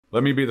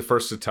Let me be the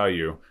first to tell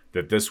you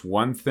that this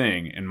one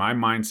thing in my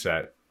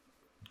mindset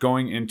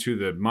going into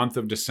the month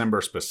of December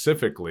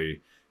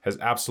specifically has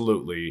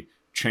absolutely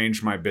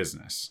changed my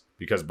business.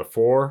 Because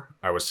before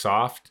I was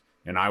soft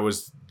and I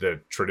was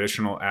the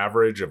traditional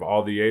average of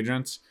all the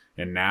agents.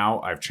 And now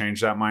I've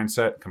changed that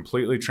mindset,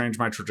 completely changed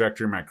my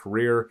trajectory, my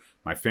career,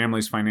 my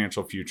family's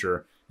financial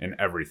future, and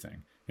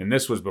everything. And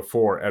this was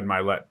before Ed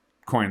Mylett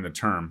coined the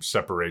term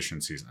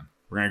separation season.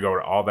 We're going to go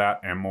to all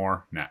that and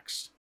more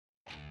next.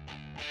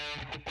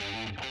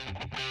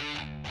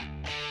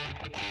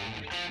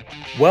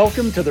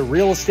 Welcome to the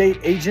Real Estate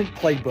Agent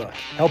Playbook,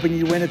 helping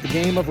you win at the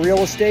game of real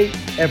estate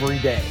every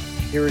day.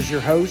 Here is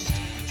your host,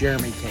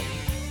 Jeremy Kane.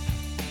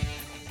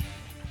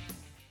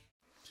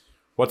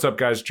 What's up,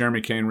 guys?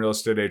 Jeremy Kane, Real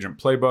Estate Agent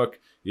Playbook,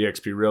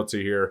 eXp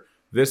Realty here.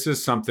 This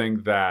is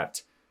something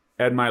that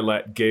Ed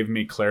Mylett gave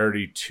me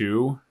clarity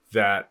to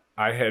that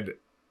I had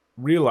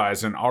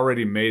realized and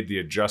already made the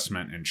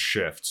adjustment and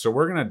shift. So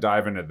we're going to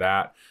dive into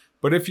that.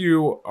 But if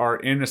you are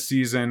in a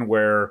season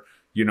where,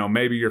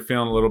 maybe you're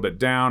feeling a little bit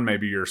down,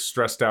 maybe you're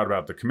stressed out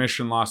about the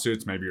commission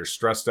lawsuits, maybe you're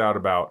stressed out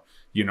about,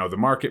 the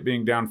market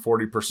being down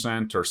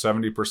 40% or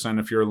 70%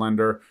 if you're a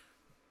lender,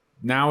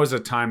 now is a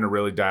time to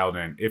really dial it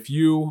in. If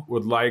you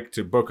would like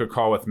to book a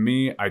call with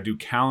me, I do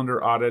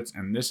calendar audits,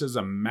 and this is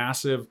a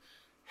massive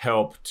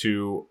help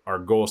to our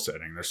goal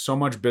setting. There's so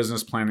much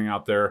business planning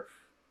out there,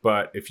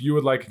 but if you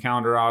would like a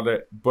calendar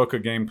audit, book a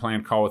game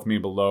plan call with me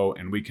below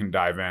and we can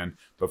dive in.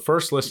 But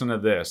first, listen to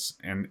this,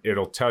 and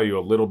it'll tell you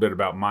a little bit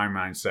about my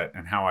mindset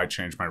and how I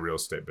changed my real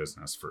estate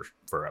business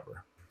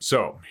forever.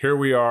 So here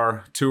we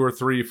are, 2 or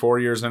 3, 4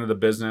 years into the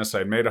business.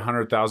 I'd made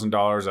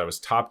 $100,000. I was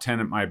top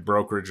 10 at my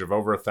brokerage of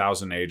over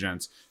 1,000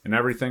 agents, and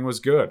everything was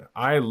good.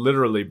 I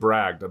literally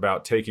bragged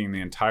about taking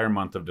the entire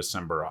month of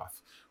December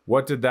off.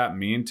 What did that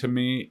mean to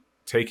me?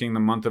 Taking the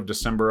month of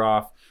December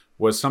off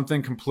was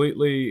something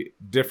completely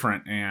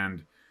different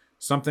and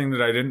something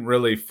that I didn't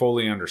really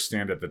fully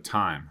understand at the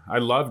time. I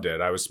loved it.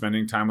 I was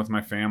spending time with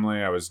my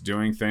family. I was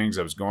doing things.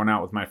 I was going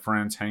out with my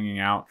friends, hanging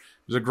out.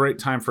 It was a great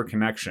time for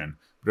connection.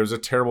 But it was a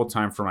terrible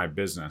time for my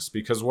business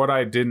because what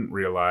I didn't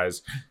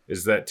realize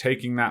is that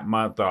taking that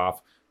month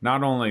off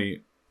not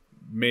only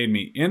made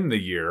me end the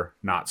year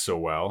not so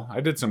well.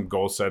 I did some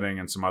goal setting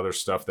and some other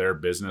stuff there,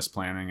 business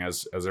planning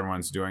as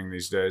everyone's doing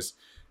these days.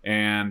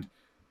 And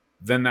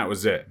then that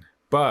was it.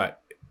 But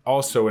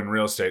also in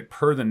real estate,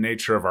 per the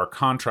nature of our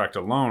contract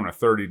alone, a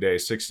 30-day,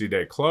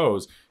 60-day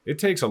close, it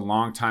takes a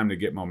long time to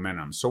get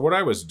momentum. So what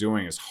I was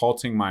doing is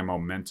halting my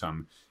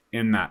momentum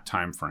in that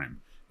time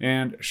frame.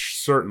 And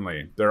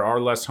certainly, there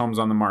are less homes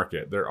on the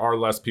market. There are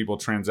less people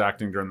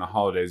transacting during the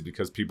holidays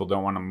because people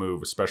don't want to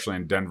move, especially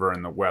in Denver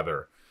and the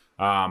weather.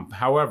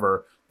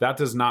 However, that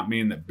does not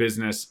mean that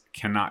business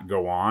cannot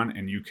go on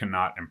and you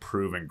cannot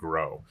improve and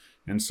grow.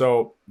 And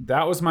so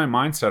that was my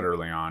mindset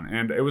early on.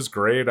 And it was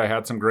great. I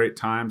had some great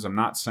times. I'm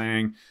not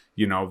saying,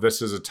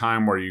 this is a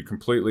time where you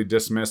completely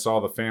dismiss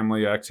all the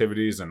family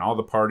activities and all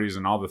the parties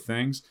and all the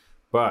things.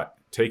 But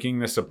taking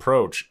this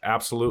approach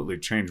absolutely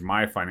changed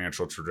my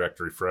financial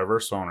trajectory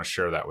forever. So I want to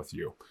share that with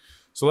you.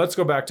 So let's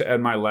go back to Ed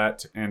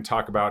Mylett and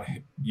talk about,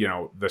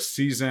 the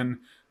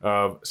season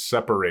of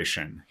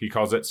separation. He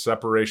calls it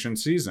separation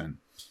season.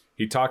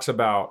 He talks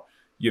about,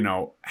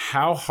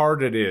 how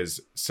hard it is,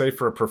 say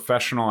for a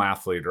professional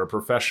athlete or a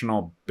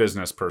professional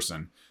business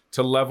person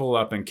to level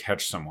up and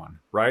catch someone,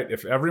 right?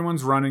 If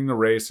everyone's running the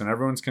race and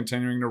everyone's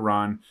continuing to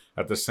run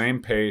at the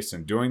same pace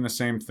and doing the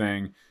same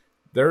thing,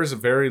 there is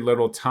very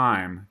little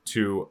time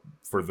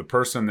for the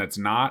person that's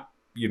not,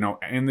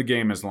 in the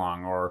game as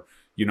long, or,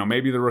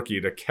 maybe the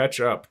rookie to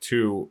catch up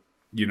to,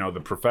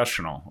 the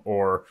professional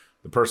or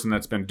the person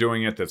that's been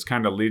doing it, that's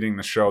kind of leading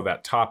the show,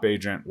 that top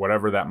agent,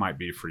 whatever that might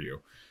be for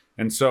you.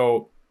 And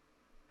so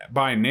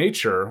by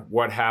nature,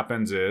 what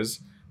happens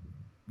is,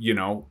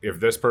 if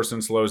this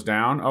person slows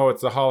down, oh,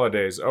 it's the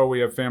holidays. Oh, we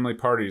have family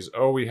parties.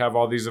 Oh, we have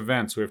all these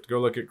events. We have to go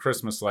look at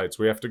Christmas lights.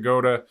 We have to go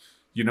to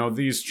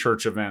these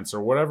church events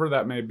or whatever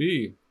that may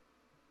be.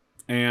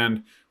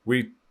 And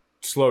we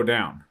slow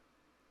down.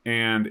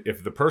 And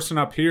if the person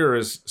up here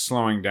is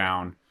slowing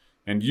down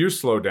and you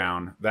slow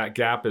down, that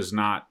gap is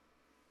not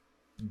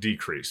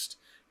decreased.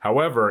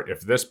 However,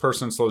 if this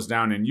person slows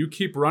down and you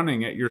keep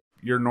running at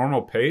your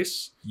normal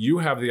pace, you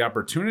have the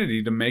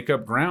opportunity to make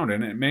up ground.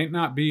 And it may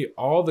not be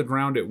all the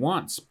ground at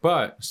once,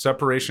 but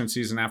separation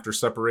season after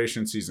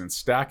separation season,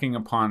 stacking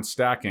upon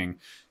stacking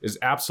is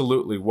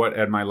absolutely what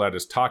Ed Mylett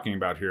is talking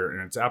about here. And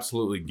it's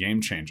absolutely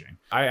game changing.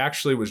 I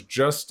actually was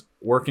just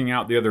working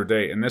out the other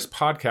day, and this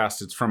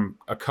podcast, it's from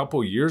a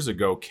couple years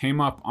ago,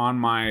 came up on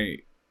my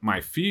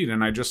feed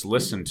and I just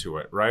listened to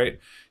it, right?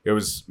 It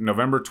was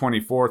November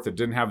 24th. It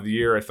didn't have the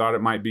year. I thought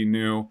it might be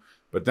new.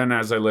 But then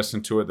as I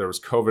listened to it, there was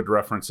COVID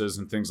references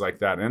and things like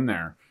that in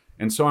there.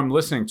 And so I'm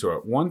listening to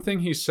it. One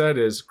thing he said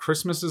is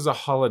Christmas is a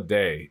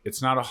holiday.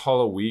 It's not a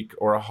holiday week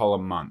or a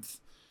holiday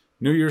month.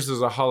 New Year's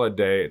is a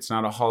holiday. It's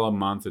not a holiday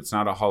month. It's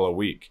not a holiday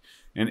week.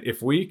 And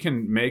if we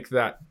can make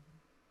that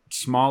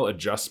small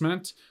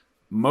adjustment,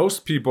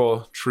 most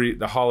people treat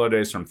the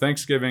holidays from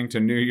Thanksgiving to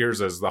New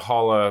Year's as the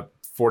holiday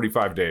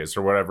 45 days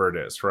or whatever it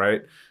is,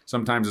 right?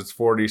 Sometimes it's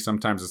 40,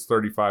 sometimes it's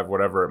 35,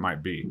 whatever it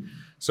might be.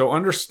 So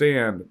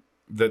understand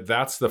that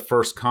that's the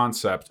first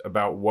concept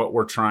about what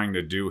we're trying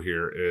to do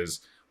here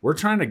is we're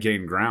trying to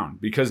gain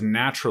ground, because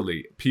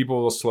naturally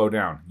people will slow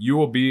down. You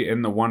will be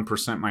in the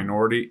 1%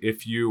 minority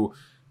if you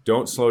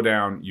don't slow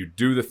down, you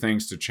do the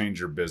things to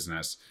change your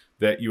business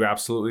that you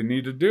absolutely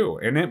need to do.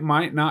 And it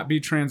might not be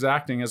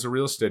transacting as a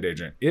real estate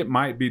agent. It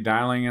might be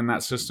dialing in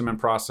that system and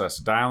process,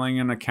 dialing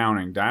in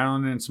accounting,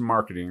 dialing in some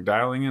marketing,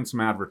 dialing in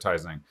some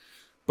advertising.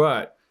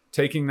 But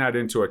taking that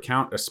into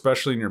account,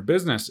 especially in your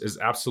business, is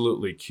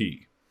absolutely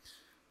key.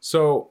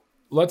 So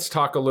let's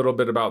talk a little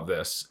bit about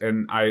this.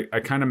 And I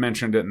kind of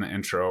mentioned it in the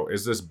intro,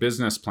 is this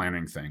business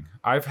planning thing.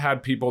 I've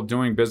had people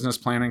doing business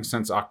planning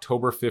since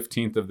October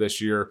 15th of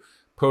this year,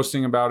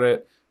 posting about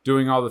it,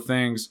 doing all the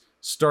things,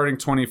 starting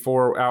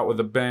 24 out with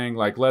a bang,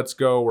 like, let's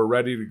go, we're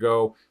ready to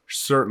go.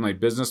 Certainly,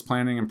 business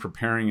planning and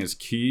preparing is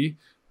key.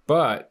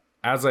 But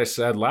as I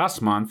said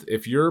last month,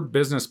 if you're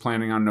business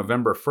planning on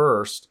November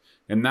 1st,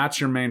 and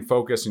that's your main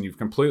focus, and you've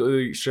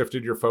completely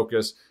shifted your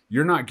focus,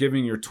 you're not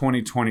giving your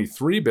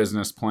 2023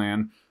 business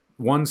plan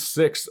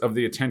 1/6 of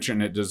the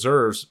attention it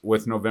deserves,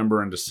 with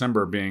November and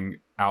December being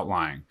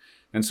outlying.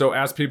 And so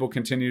as people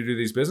continue to do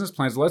these business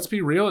plans, let's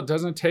be real, it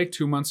doesn't take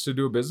 2 months to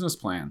do a business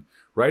plan,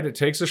 right? It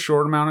takes a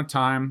short amount of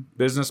time.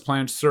 Business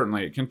plans,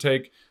 certainly, it can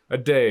take a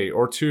day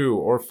or 2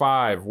 or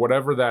 5,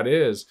 whatever that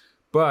is,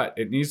 but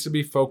it needs to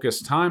be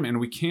focused time.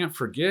 And we can't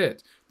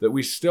forget that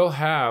we still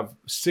have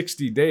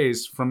 60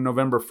 days from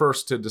November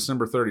 1st to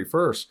December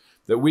 31st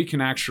that we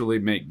can actually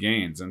make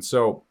gains. And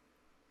so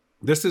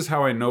this is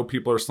how I know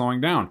people are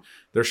slowing down.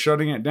 They're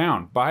shutting it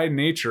down. By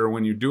nature,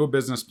 when you do a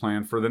business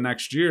plan for the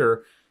next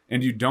year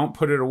and you don't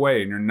put it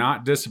away and you're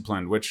not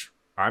disciplined, which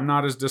I'm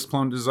not as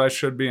disciplined as I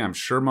should be, I'm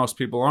sure most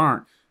people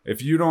aren't.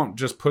 If you don't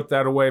just put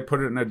that away, put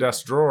it in a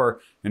desk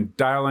drawer, and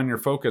dial in your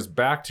focus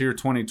back to your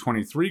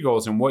 2023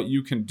 goals and what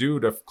you can do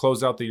to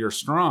close out the year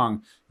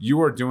strong, you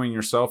are doing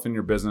yourself and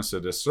your business a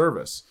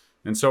disservice.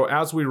 And so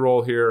as we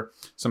roll here,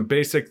 some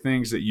basic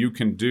things that you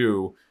can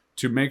do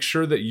to make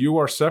sure that you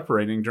are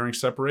separating during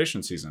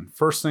separation season.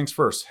 First things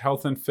first,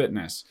 health and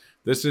fitness.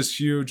 This is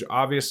huge.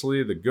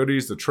 Obviously, the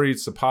goodies, the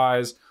treats, the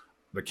pies,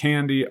 the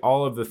candy,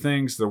 all of the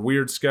things, the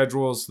weird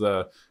schedules,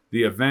 the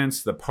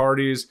events, the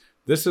parties.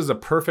 This is a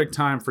perfect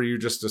time for you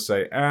just to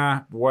say,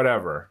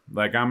 whatever.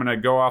 Like, I'm going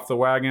to go off the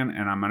wagon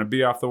and I'm going to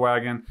be off the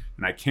wagon,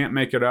 and I can't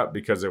make it up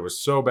because it was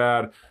so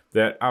bad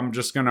that I'm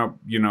just going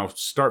to,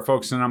 start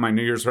focusing on my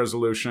New Year's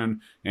resolution.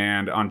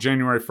 And on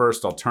January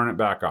 1st, I'll turn it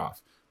back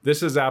off.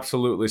 This is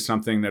absolutely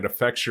something that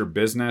affects your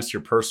business,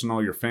 your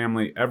personal, your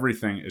family.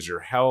 Everything is your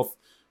health,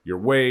 your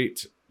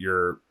weight,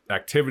 your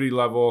activity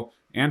level,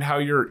 and how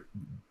you're,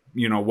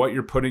 what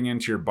you're putting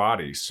into your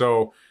body.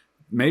 So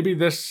maybe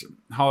this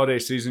holiday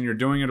season, you're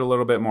doing it a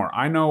little bit more.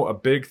 I know a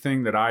big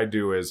thing that I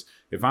do is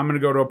if I'm going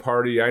to go to a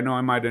party, I know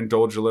I might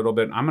indulge a little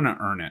bit. I'm going to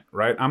earn it,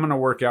 right? I'm going to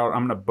work out.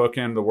 I'm going to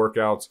bookend the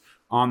workouts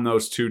on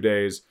those 2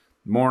 days,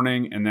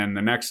 morning, and then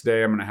the next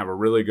day I'm going to have a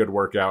really good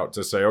workout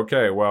to say,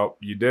 okay, well,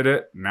 you did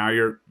it. Now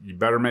you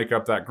better make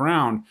up that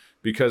ground,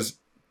 because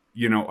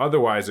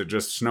otherwise it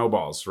just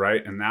snowballs,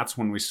 right? And that's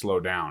when we slow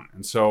down.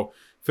 And so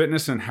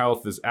fitness and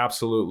health is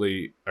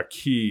absolutely a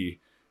key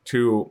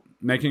to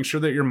making sure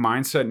that your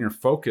mindset and your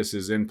focus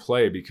is in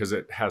play, because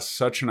it has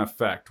such an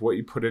effect. What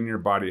you put in your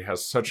body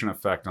has such an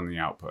effect on the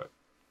output.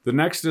 The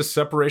next is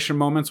separation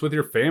moments with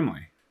your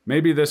family.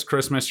 Maybe this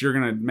Christmas you're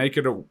going to make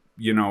it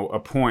a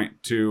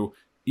point to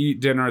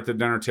eat dinner at the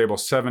dinner table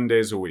 7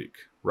 days a week,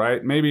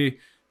 right? Maybe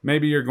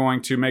you're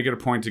going to make it a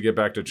point to get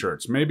back to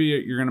church. Maybe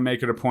you're going to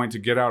make it a point to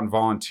get out and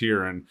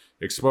volunteer and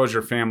expose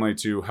your family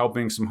to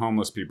helping some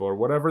homeless people, or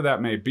whatever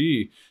that may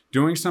be,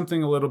 doing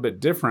something a little bit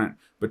different,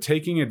 but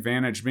taking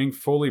advantage, being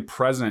fully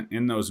present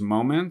in those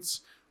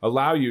moments,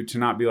 allow you to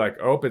not be like,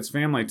 oh, it's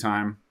family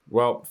time.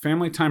 Well,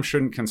 family time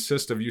shouldn't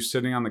consist of you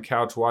sitting on the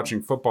couch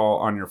watching football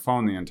on your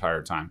phone the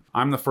entire time.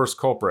 I'm the first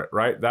culprit,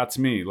 right? That's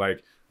me.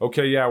 Like,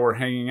 okay, yeah, we're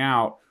hanging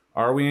out.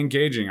 Are we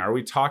engaging? Are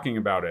we talking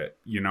about it?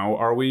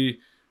 Are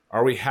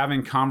we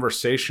having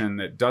conversation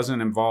that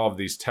doesn't involve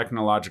these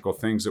technological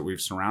things that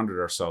we've surrounded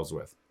ourselves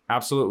with?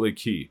 Absolutely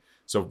key.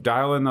 So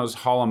dial in those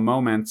hollow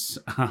moments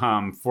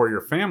for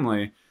your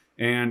family,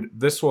 and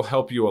this will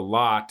help you a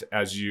lot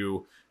as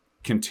you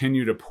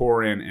continue to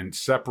pour in and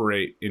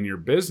separate in your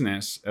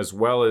business as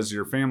well as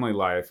your family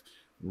life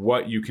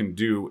what you can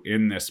do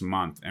in this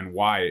month and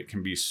why it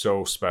can be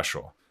so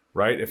special,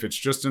 right? If it's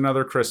just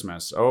another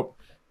Christmas,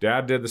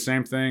 Dad did the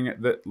same thing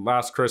that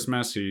last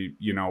Christmas. He,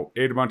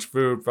 ate a bunch of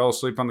food, fell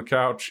asleep on the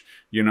couch,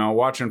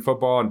 watching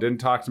football, and didn't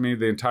talk to me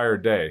the entire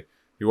day.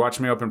 He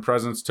watched me open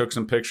presents, took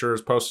some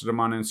pictures, posted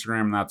them on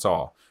Instagram, and that's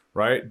all,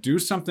 right? Do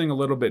something a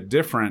little bit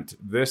different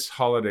this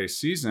holiday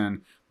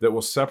season that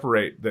will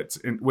separate,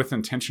 with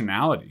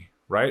intentionality,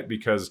 right?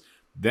 Because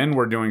then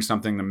we're doing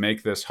something to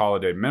make this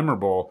holiday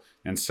memorable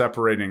and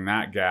separating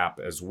that gap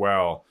as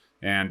well.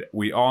 And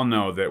we all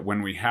know that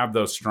when we have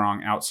those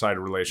strong outside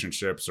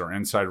relationships or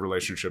inside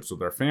relationships with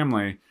our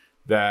family,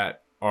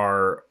 that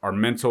our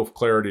mental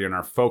clarity and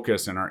our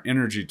focus and our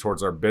energy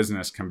towards our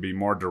business can be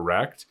more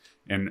direct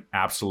and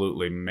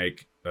absolutely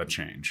make a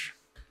change.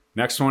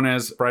 Next one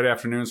is Friday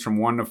afternoons from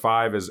 1 to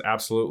 5 is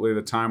absolutely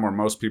the time where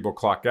most people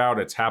clock out.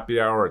 It's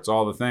happy hour. It's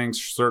all the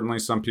things. Certainly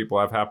some people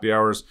have happy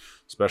hours,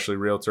 especially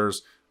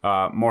realtors,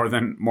 more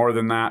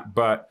than that.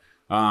 But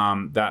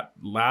that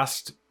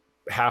last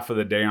half of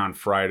the day on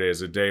Friday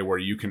is a day where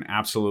you can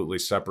absolutely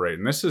separate.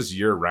 And this is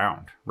year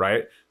round,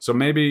 right? So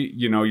maybe,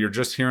 you're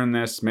just hearing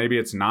this. Maybe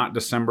it's not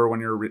December when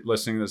you're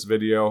listening to this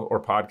video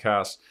or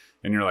podcast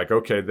and you're like,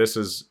 okay, this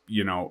is,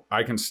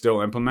 I can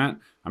still implement.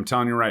 I'm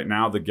telling you right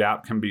now, the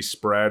gap can be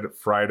spread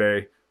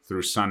Friday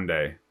through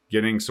Sunday,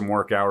 getting some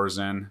work hours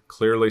in,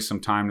 clearly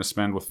some time to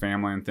spend with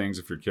family and things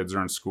if your kids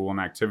are in school and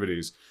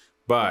activities.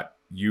 But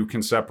you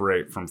can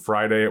separate from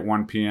Friday at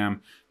 1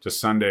 p.m. to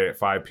Sunday at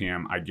 5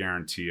 p.m. I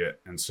guarantee it.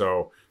 And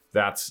so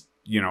that's,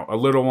 a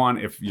little one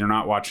if you're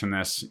not watching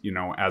this,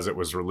 as it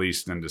was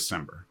released in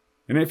December.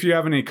 And if you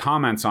have any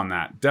comments on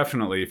that,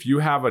 definitely, if you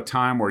have a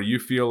time where you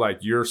feel like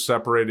you're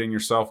separating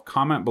yourself,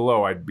 comment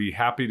below. I'd be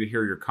happy to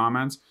hear your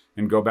comments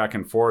and go back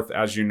and forth,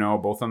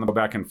 both on the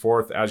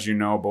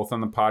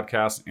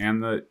podcast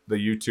and the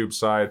YouTube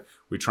side.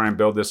 We try and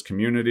build this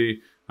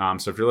community.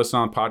 So if you're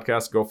listening on the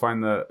podcast, go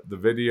find the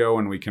video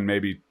and we can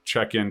maybe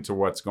check into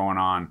what's going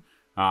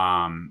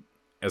on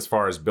as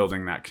far as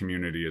building that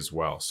community as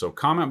well. So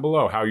comment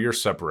below how you're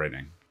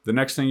separating. The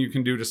next thing you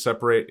can do to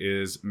separate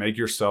is make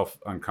yourself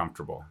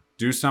uncomfortable.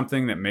 Do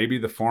something that maybe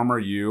the former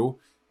you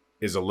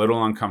is a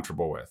little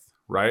uncomfortable with,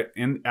 right?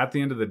 And at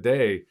the end of the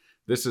day,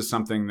 this is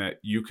something that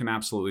you can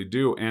absolutely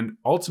do. And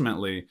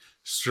ultimately,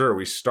 sure,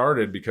 we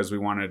started because we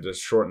wanted to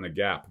shorten the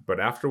gap. But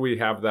after we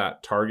have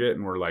that target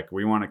and we're like,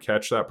 we want to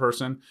catch that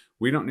person,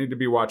 we don't need to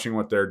be watching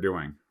what they're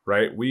doing,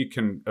 right? We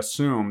can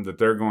assume that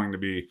they're going to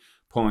be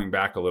pulling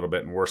back a little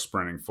bit and we're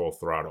sprinting full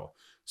throttle.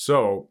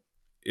 So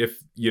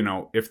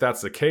if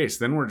that's the case,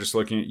 then we're just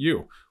looking at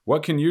you.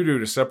 What can you do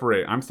to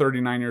separate? I'm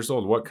 39 years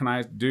old. What can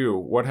I do?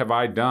 What have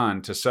I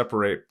done to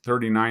separate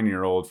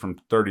 39-year-old from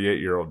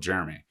 38-year-old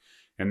Jeremy?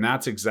 And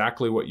that's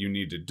exactly what you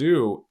need to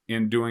do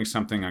in doing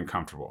something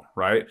uncomfortable,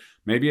 right?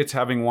 Maybe it's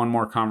having one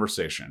more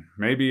conversation.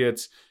 Maybe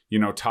it's,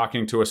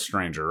 talking to a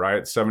stranger,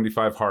 right?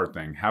 75 hard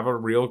thing. Have a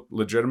real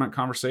legitimate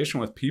conversation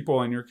with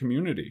people in your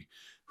community.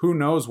 Who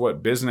knows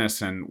what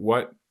business and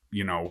what,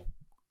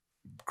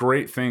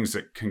 great things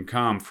that can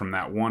come from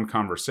that one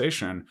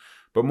conversation.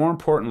 But more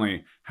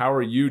importantly, how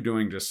are you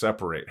doing to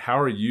separate?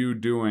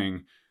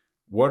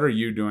 What are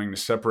you doing to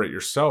separate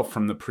yourself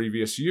from the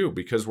previous you?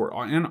 Because we're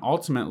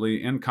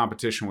ultimately in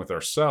competition with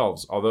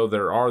ourselves, although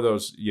there are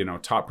those,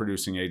 top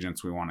producing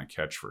agents we want to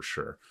catch for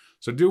sure.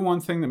 So do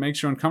one thing that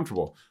makes you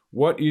uncomfortable.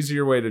 What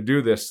easier way to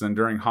do this than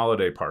during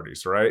holiday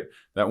parties, right?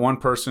 That one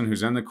person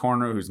who's in the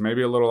corner, who's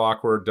maybe a little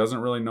awkward, doesn't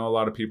really know a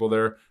lot of people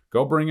there,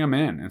 go bring them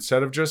in.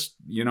 Instead of just,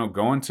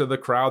 going to the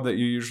crowd that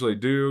you usually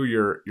do,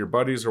 your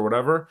buddies or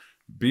whatever,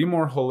 be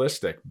more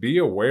holistic, be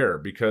aware,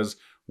 because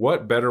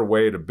what better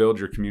way to build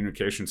your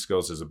communication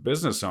skills as a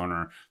business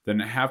owner than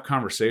to have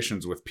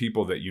conversations with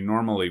people that you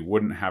normally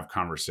wouldn't have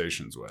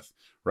conversations with,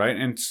 right?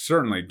 And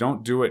certainly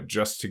don't do it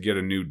just to get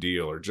a new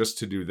deal or just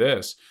to do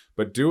this,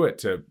 but do it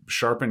to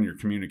sharpen your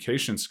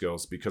communication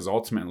skills, because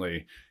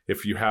ultimately,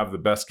 if you have the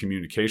best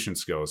communication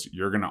skills,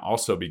 you're going to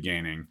also be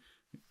gaining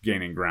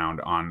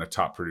ground on the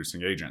top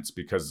producing agents,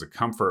 because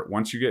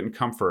once you get in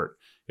comfort,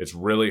 it's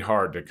really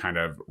hard to kind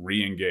of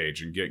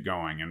re-engage and get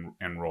going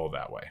and roll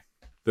that way.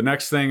 The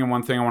next thing, and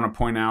one thing I want to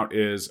point out,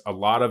 is a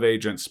lot of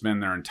agents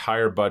spend their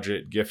entire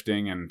budget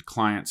gifting and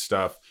client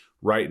stuff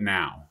right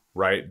now,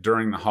 right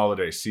during the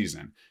holiday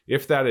season.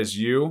 If that is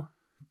you,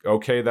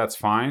 okay, that's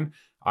fine.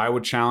 I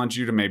would challenge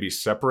you to maybe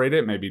separate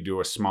it, maybe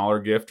do a smaller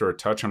gift or a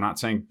touch. I'm not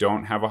saying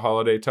don't have a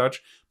holiday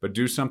touch, but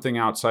do something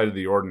outside of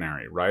the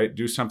ordinary, right?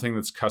 Do something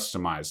that's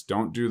customized.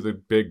 Don't do the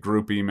big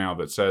group email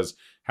that says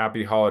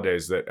happy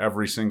holidays that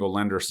every single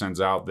lender sends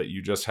out that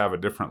you just have a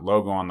different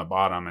logo on the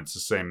bottom. It's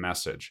the same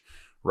message,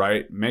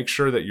 right? Make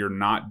sure that you're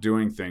not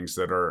doing things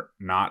that are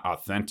not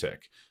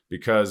authentic,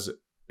 because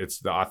it's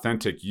the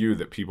authentic you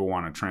that people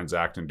want to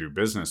transact and do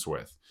business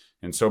with.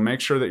 And so make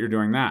sure that you're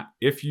doing that.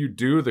 If you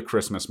do the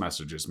Christmas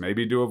messages,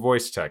 maybe do a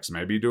voice text,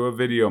 maybe do a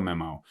video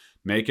memo,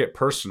 make it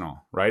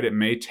personal, right? It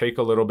may take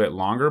a little bit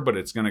longer, but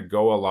it's going to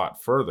go a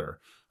lot further.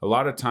 A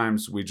lot of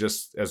times we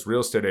just, as real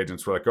estate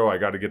agents, we're like, oh, I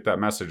got to get that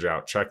message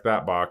out. Check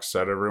that box,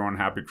 set everyone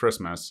happy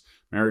Christmas,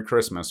 Merry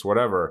Christmas,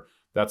 whatever.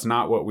 That's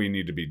not what we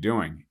need to be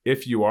doing.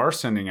 If you are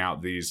sending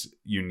out these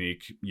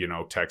unique,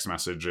 text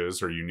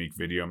messages or unique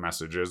video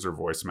messages or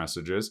voice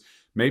messages,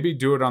 maybe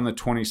do it on the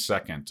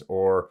 22nd,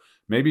 or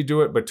maybe do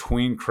it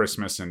between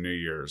Christmas and New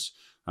Year's,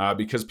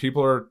 because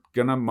people are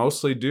going to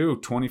mostly do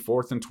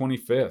 24th and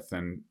 25th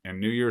and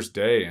New Year's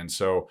Day. And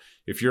so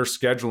if you're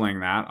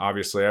scheduling that,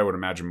 obviously I would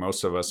imagine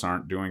most of us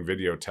aren't doing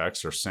video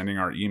texts or sending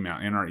our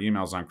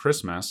emails on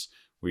Christmas.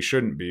 We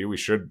shouldn't be. We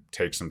should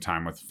take some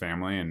time with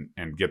family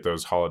and get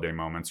those holiday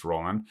moments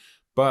rolling.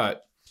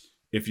 But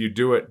if you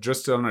do it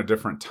just on a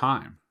different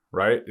time,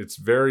 right? It's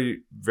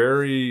very,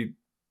 very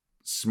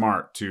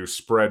smart to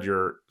spread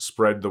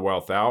the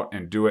wealth out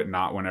and do it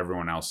not when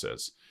everyone else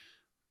is.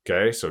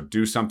 Okay, so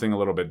do something a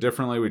little bit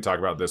differently. We talk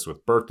about this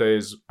with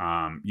birthdays.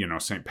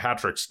 St.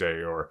 Patrick's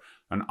Day or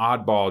an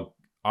oddball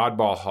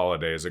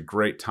holiday is a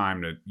great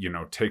time to,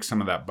 take some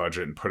of that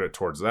budget and put it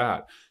towards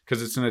that,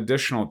 because it's an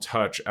additional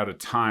touch at a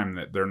time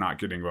that they're not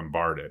getting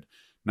bombarded.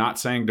 Not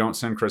saying don't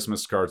send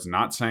Christmas cards,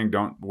 not saying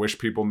don't wish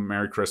people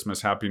Merry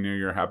Christmas, Happy New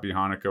Year, Happy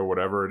Hanukkah,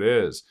 whatever it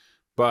is.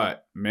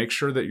 But make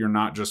sure that you're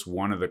not just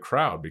one of the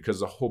crowd, because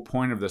the whole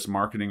point of this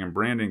marketing and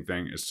branding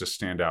thing is to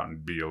stand out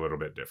and be a little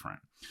bit different.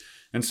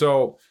 And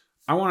so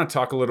I want to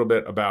talk a little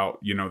bit about,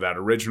 that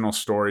original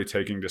story,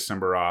 taking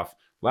December off.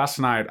 Last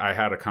night, I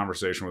had a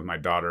conversation with my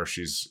daughter.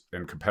 She's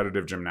in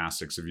competitive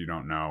gymnastics, if you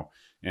don't know.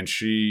 And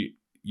she,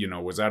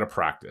 was at a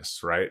practice,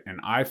 right? And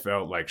I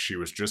felt like she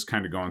was just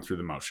kind of going through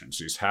the motions.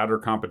 She's had her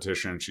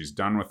competition. She's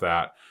done with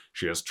that.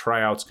 She has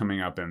tryouts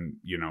coming up in,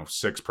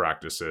 6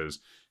 practices.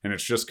 And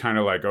it's just kind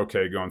of like,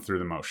 okay, going through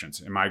the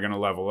motions. Am I going to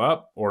level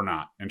up or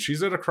not? And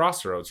she's at a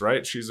crossroads,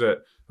 right? She's at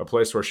a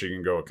place where she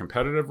can go a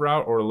competitive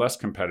route or a less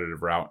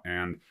competitive route.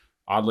 And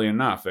oddly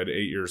enough, at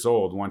 8 years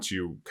old, once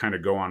you kind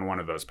of go on one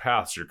of those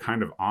paths, you're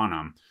kind of on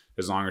them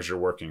as long as you're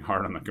working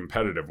hard on the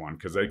competitive one,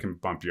 because they can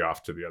bump you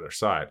off to the other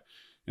side.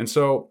 And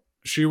so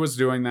she was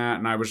doing that,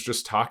 and I was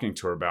just talking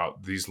to her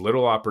about these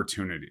little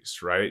opportunities,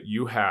 right?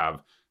 You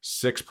have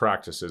 6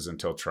 practices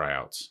until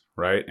tryouts,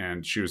 right?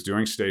 And she was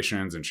doing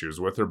stations, and she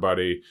was with her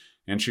buddy,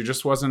 and she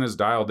just wasn't as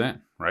dialed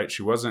in, right?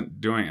 She wasn't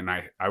doing, and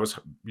I was,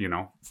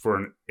 for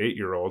an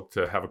 8-year-old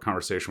to have a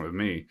conversation with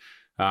me,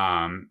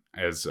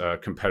 as a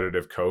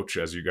competitive coach,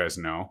 as you guys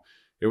know,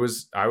 I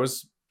was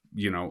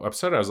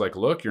upset. I was like,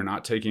 look, you're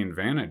not taking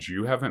advantage.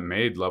 You haven't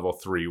made level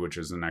 3, which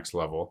is the next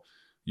level.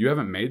 You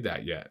haven't made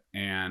that yet.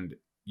 And,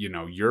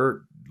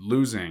 you're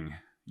losing.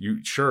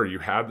 You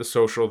had the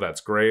social. That's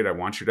great. I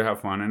want you to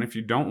have fun. And if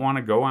you don't want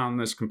to go on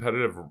this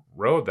competitive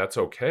road, that's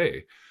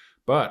okay.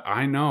 But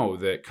I know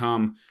that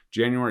come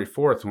January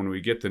 4th, when we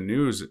get the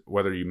news,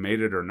 whether you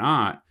made it or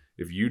not,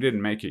 if you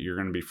didn't make it, you're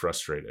going to be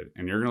frustrated.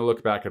 And you're going to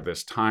look back at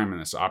this time and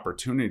this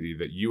opportunity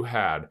that you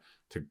had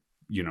to,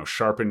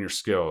 sharpen your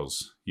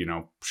skills,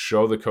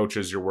 show the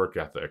coaches your work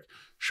ethic,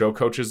 show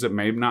coaches that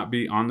may not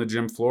be on the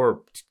gym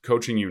floor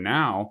coaching you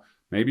now.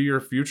 Maybe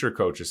your future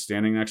coach is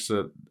standing next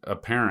to a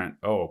parent.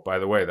 Oh, by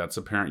the way, that's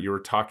a parent you were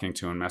talking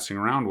to and messing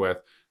around with,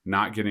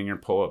 not getting your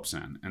pull-ups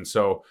in. And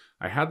so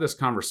I had this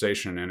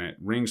conversation, and it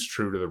rings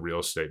true to the real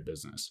estate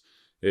business,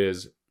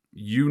 is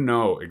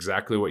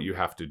exactly what you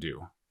have to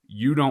do.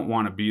 You don't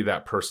want to be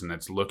that person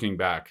that's looking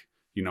back,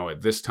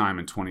 at this time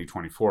in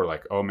 2024,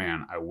 like, oh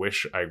man, I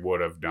wish I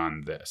would have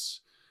done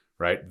this,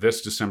 right?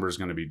 This December is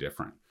going to be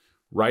different.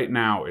 Right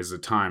now is the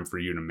time for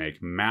you to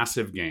make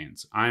massive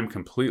gains. I am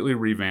completely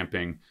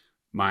revamping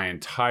my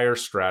entire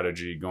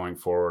strategy going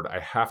forward. I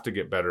have to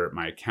get better at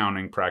my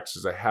accounting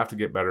practices. I have to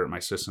get better at my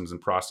systems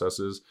and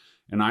processes.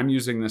 And I'm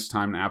using this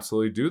time to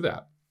absolutely do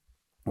that,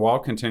 while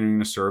continuing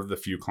to serve the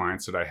few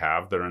clients that I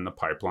have that are in the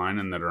pipeline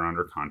and that are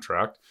under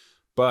contract.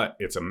 But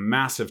it's a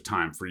massive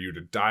time for you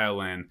to dial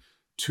in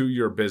to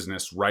your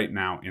business right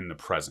now in the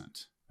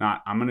present.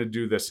 Not, I'm going to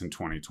do this in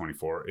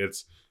 2024.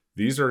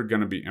 These are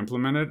going to be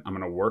implemented. I'm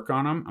going to work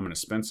on them. I'm going to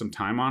spend some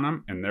time on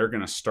them, and they're going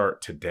to start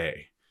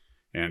today.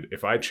 And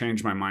if I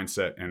change my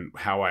mindset and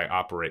how I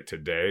operate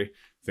today,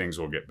 things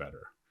will get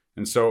better.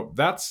 And so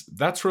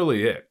that's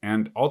really it.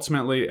 And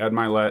ultimately, Ed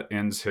Mylett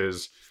ends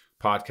his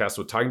podcast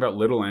with talking about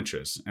little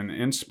inches. And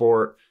in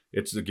sport,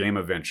 it's the game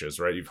of inches,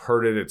 right? You've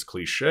heard it, it's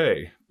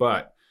cliche,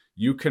 but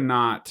you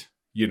cannot,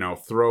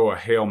 throw a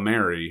Hail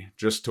Mary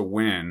just to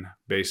win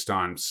based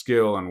on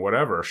skill and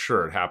whatever.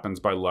 Sure, it happens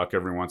by luck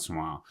every once in a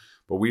while,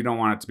 but we don't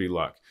want it to be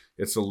luck.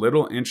 It's the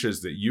little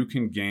inches that you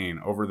can gain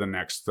over the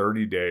next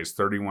 30 days,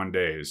 31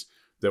 days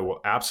that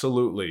will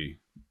absolutely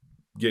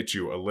get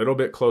you a little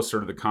bit closer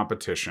to the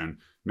competition,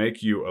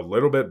 make you a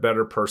little bit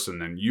better person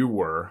than you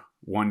were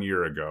 1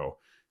 year ago.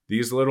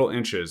 These little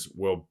inches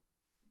will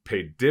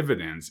pay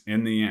dividends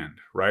in the end,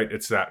 right?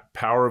 It's that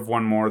power of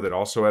one more that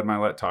also Ed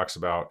Mylett talks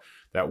about,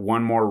 that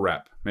one more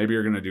rep. Maybe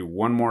you're going to do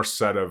one more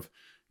set of,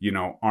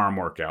 arm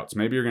workouts.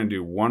 Maybe you're going to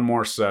do one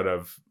more set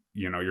of,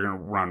 you're going to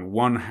run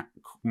one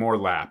more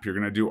lap. You're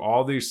going to do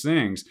all these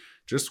things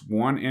just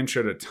 1 inch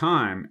at a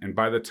time. And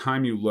by the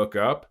time you look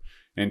up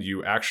and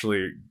you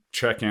actually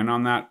check in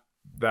on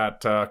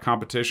that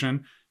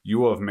competition, you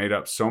will have made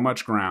up so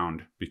much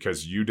ground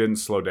because you didn't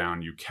slow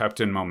down. You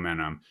kept in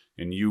momentum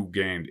and you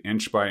gained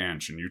inch by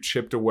inch, and you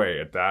chipped away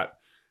at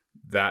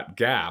that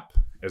gap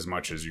as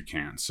much as you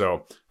can.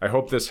 So I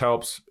hope this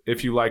helps.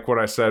 If you like what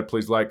I said,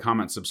 please like,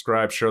 comment,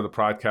 subscribe, share the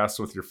podcast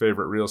with your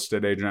favorite real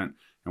estate agent,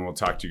 and we'll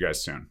talk to you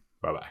guys soon.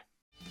 Bye-bye.